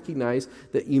need to recognize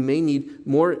that you may need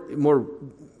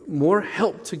more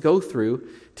help to go through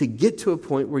to get to a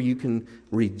point where you can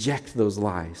reject those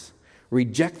lies.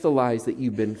 Reject the lies that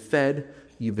you've been fed,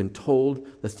 you've been told,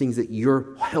 the things that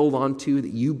you're held on to,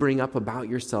 that you bring up about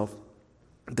yourself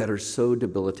that are so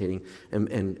debilitating and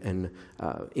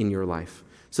in your life.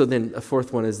 So then a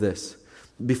fourth one is this.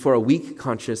 Before a weak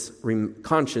conscience,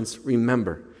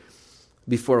 remember.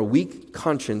 Before a weak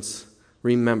conscience,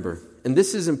 remember. And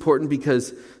this is important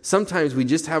because sometimes we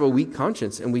just have a weak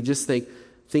conscience and we just think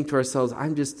to ourselves,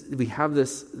 we have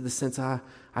this sense, I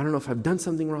don't know if I've done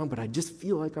something wrong, but I just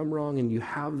feel like I'm wrong. And you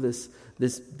have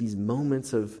these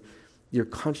moments of your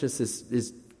conscience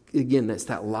is again, that's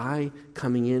that lie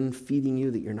coming in, feeding you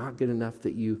that you're not good enough,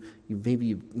 that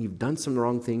you've done some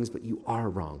wrong things, but you are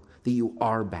wrong, that you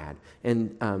are bad.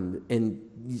 And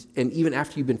even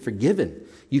after you've been forgiven,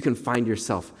 you can find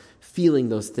yourself feeling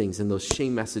those things and those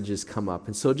shame messages come up.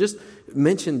 And so just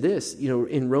mention this,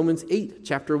 in Romans 8,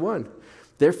 chapter 1.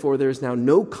 Therefore, there is now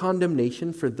no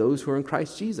condemnation for those who are in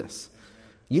Christ Jesus.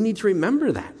 You need to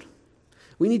remember that.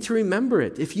 We need to remember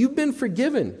it. If you've been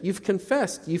forgiven, you've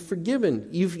confessed, you've forgiven,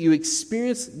 you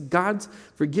experienced God's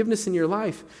forgiveness in your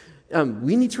life,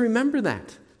 we need to remember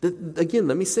that. Again,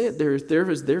 let me say it. There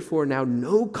is therefore now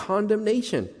no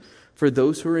condemnation for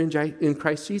those who are in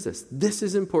Christ Jesus. This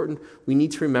is important. We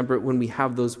need to remember it when we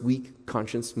have those weak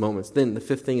conscience moments. Then the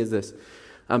fifth thing is this.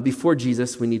 Before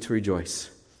Jesus, we need to rejoice.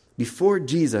 Before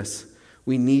Jesus,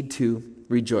 we need to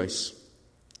rejoice.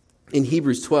 In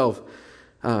Hebrews 12,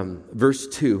 verse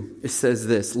 2, it says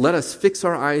this, let us fix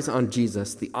our eyes on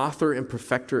Jesus, the author and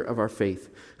perfecter of our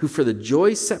faith, who for the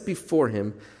joy set before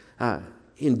him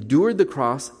endured the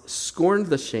cross, scorned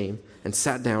the shame, and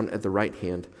sat down at the right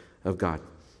hand of God.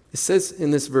 It says in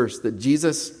this verse that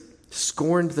Jesus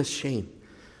scorned the shame.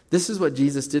 This is what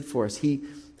Jesus did for us. He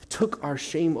took our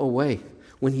shame away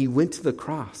when he went to the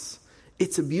cross.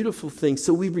 It's a beautiful thing.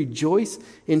 So we rejoice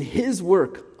in his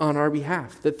work on our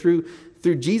behalf, that through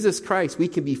Jesus Christ, we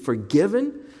can be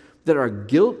forgiven, that our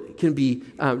guilt can be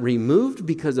removed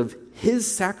because of his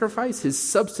sacrifice, his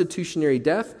substitutionary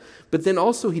death. But then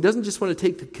also, he doesn't just want to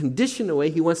take the condition away.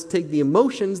 He wants to take the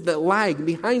emotions that lag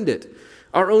behind it.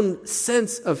 Our own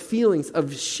sense of feelings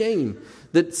of shame,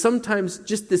 that sometimes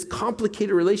just this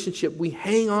complicated relationship we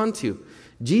hang on to.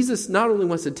 Jesus not only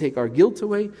wants to take our guilt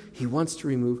away, he wants to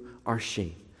remove our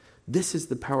shame. This is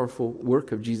the powerful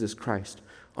work of Jesus Christ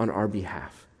on our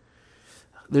behalf.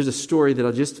 There's a story that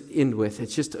I'll just end with.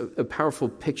 It's just a powerful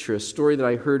picture, a story that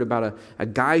I heard about a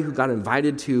guy who got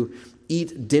invited to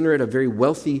eat dinner at a very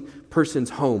wealthy person's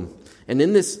home. And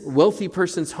in this wealthy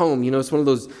person's home, it's one of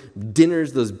those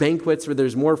dinners, those banquets where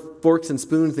there's more forks and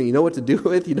spoons than you know what to do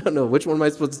with. You don't know which one am I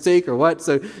supposed to take or what.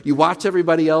 So you watch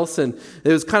everybody else, and it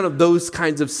was kind of those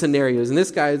kinds of scenarios. And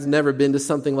this guy has never been to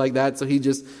something like that, so he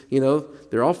just,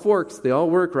 they're all forks. They all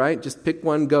work, right? Just pick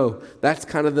one, go. That's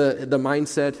kind of the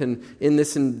mindset. And in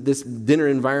this dinner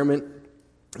environment,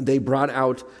 they brought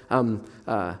out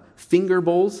finger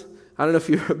bowls. I don't know if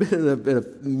you've ever been in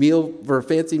a meal, for a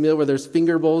fancy meal where there's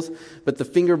finger bowls, but the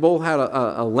finger bowl had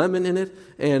a lemon in it,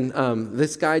 and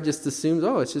this guy just assumes,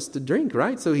 it's just a drink,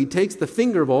 right? So he takes the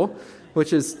finger bowl,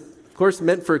 which is, of course,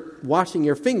 meant for washing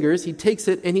your fingers. He takes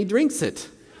it and he drinks it.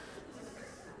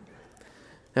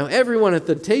 Now, everyone at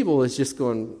the table is just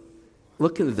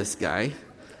looking at this guy.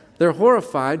 They're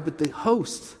horrified, but the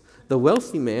host, the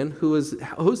wealthy man who was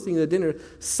hosting the dinner,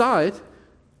 saw it,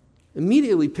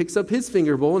 immediately picks up his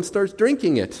finger bowl and starts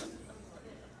drinking it.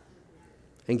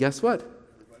 And guess what?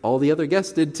 All the other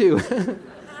guests did too.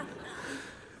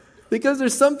 Because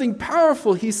there's something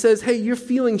powerful. He says, hey, you're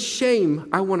feeling shame.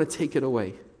 I want to take it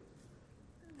away.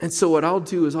 And so what I'll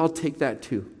do is I'll take that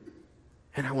too.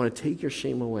 And I want to take your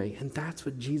shame away. And that's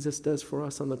what Jesus does for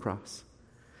us on the cross.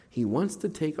 He wants to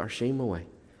take our shame away.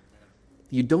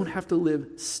 You don't have to live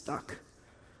stuck.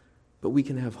 But we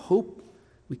can have hope.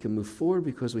 We can move forward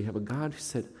because we have a God who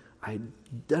said, I've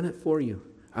done it for you.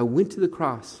 I went to the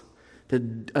cross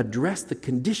to address the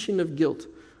condition of guilt,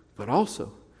 but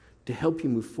also to help you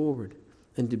move forward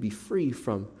and to be free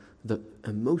from the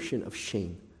emotion of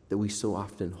shame that we so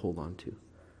often hold on to.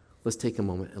 Let's take a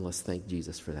moment and let's thank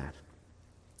Jesus for that.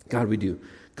 God, we do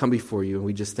come before you and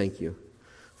we just thank you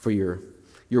for your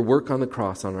work on the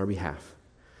cross on our behalf.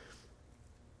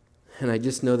 And I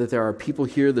just know that there are people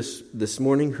here this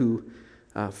morning who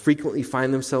frequently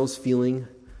find themselves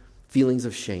feelings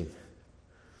of shame,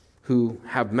 who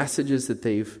have messages that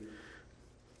they've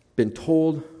been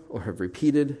told or have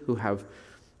repeated, who have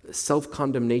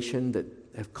self-condemnation that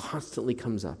constantly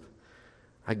comes up.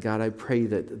 God, I pray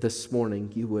that this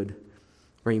morning you would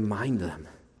remind them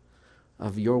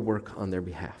of your work on their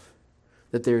behalf.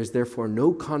 That there is therefore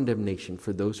no condemnation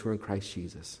for those who are in Christ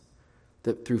Jesus.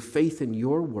 That through faith in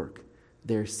your work,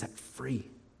 they're set free.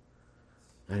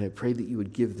 And I pray that you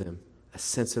would give them a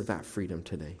sense of that freedom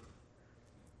today.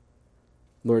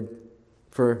 Lord,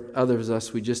 for others of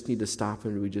us, we just need to stop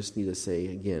and we just need to say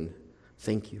again,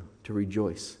 thank you, to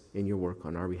rejoice in your work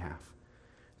on our behalf.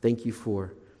 Thank you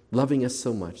for loving us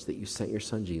so much that you sent your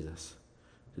son Jesus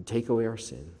to take away our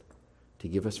sin, to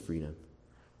give us freedom,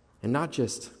 and not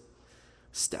just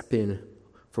step in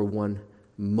for one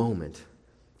moment,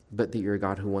 but that you're a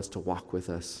God who wants to walk with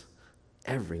us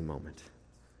every moment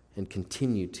and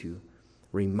continue to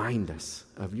remind us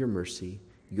of your mercy,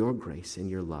 your grace, and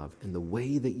your love, and the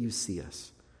way that you see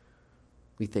us.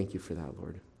 We thank you for that,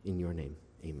 Lord. In your name,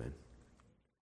 amen.